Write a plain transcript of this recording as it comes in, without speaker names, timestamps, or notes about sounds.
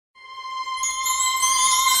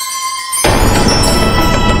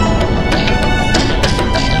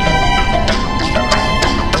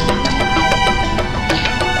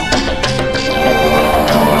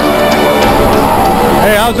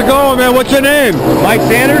doing, man? What's your name? Mike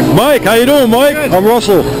Sanders. Mike, how you doing, Mike? Good. I'm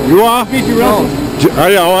Russell. You are? Meet you, Russell.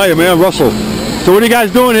 How are you, man? Russell. So what are you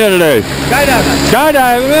guys doing here today? Skydiving.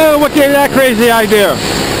 Skydiving? What gave you that crazy idea?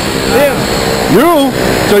 Him. You?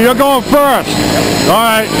 So you're going first? Yep. All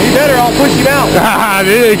right. You better, I'll push you out.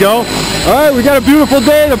 There you go. All right, we got a beautiful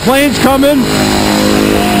day. The plane's coming.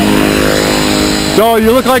 So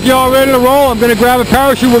you look like you're all ready to roll. I'm going to grab a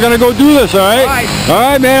parachute. We're going to go do this, all right? All right. All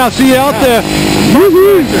right, man. I'll see you out there.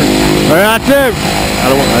 Woo-hoo. All right, that's it.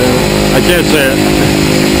 I can't say it.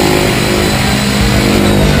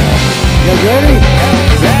 You guys ready?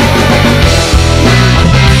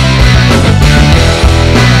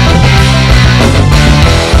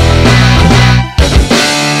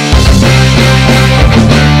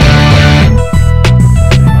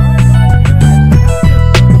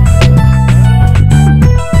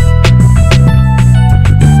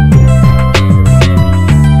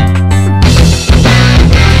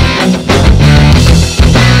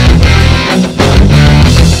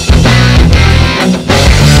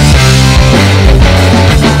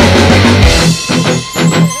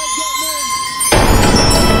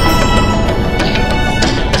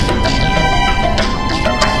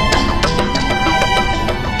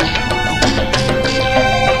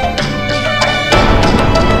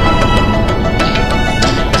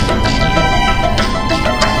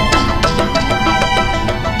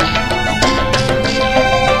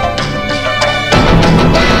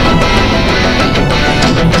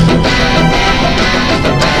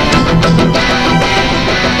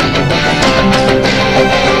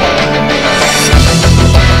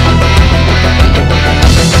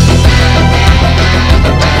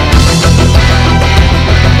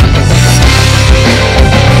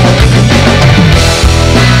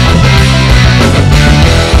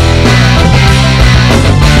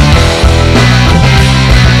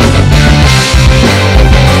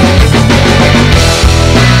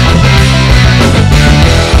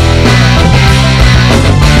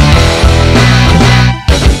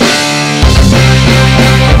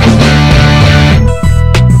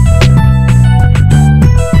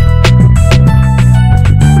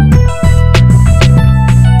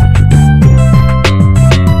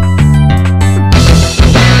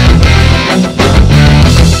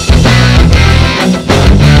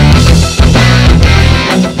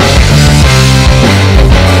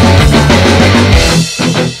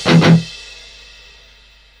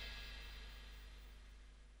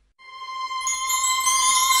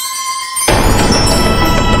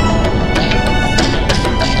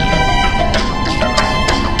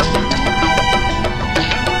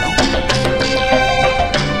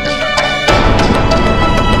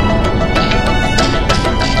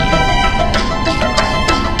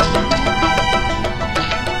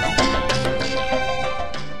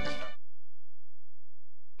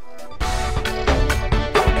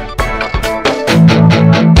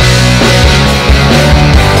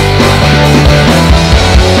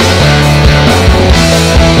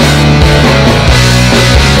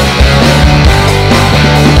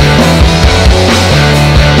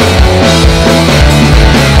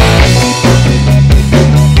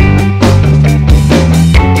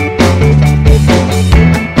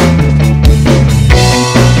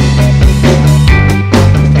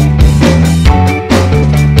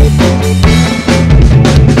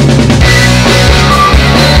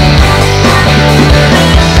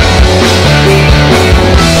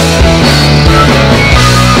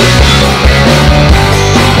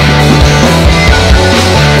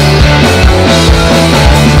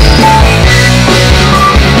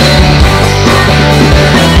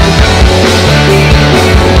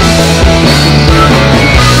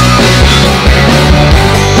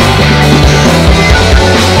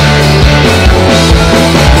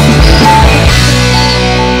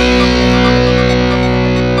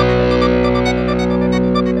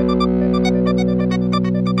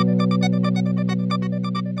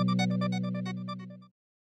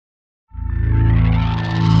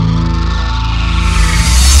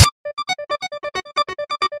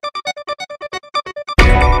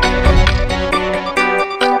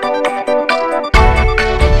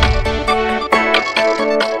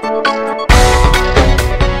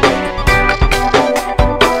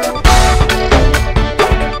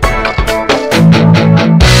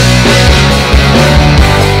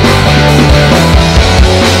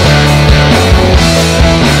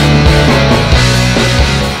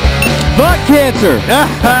 Cancer.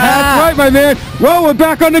 That's right, my man. Well, we're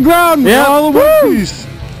back on the ground. Yeah. All the one piece.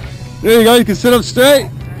 There you go. You can sit up straight.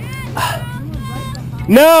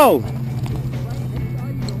 No.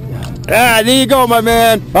 There you go, my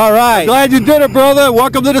man. All right. Glad you did it, brother.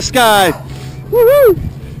 Welcome to the sky. Woohoo.